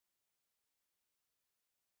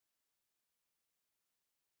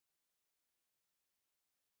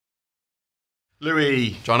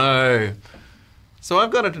Louis. Jono. So I've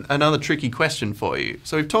got another tricky question for you.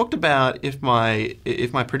 So we've talked about if my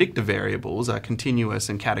predictor variables are continuous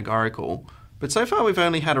and categorical, but so far we've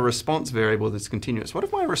only had a response variable that's continuous. What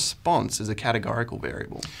if my response is a categorical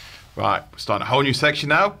variable? Right, we're starting a whole new section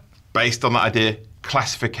now based on that idea,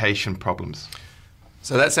 classification problems.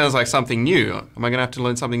 So that sounds like something new. Am I going to have to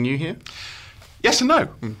learn something new here? Yes and no.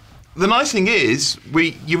 The nice thing is,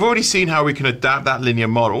 you've already seen how we can adapt that linear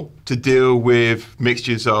model to deal with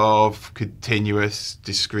mixtures of continuous,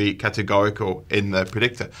 discrete, categorical in the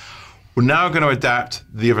predictor. We're now going to adapt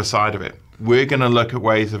the other side of it. We're going to look at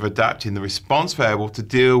ways of adapting the response variable to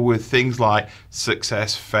deal with things like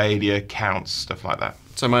success, failure, counts, stuff like that.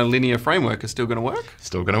 So my linear framework is still going to work?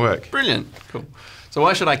 Still going to work. Brilliant. Cool. So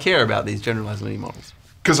why should I care about these generalized linear models?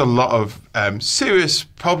 Because a lot of serious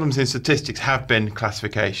problems in statistics have been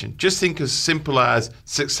classification. Just think as simple as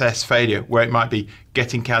success, failure, where it might be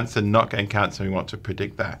getting cancer, not getting cancer, and we want to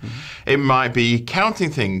predict that. It might be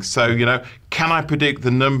counting things. So, can I predict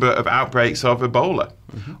the number of outbreaks of Ebola?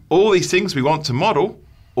 All these things we want to model,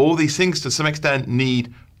 all these things to some extent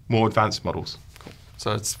need more advanced models.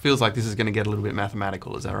 So it feels like this is going to get a little bit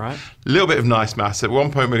mathematical, is that right? A little bit of nice maths. At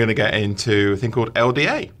one point we're going to get into a thing called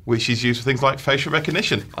LDA, which is used for things like facial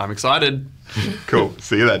recognition. I'm excited. Cool.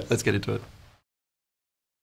 See you then. Let's get into it.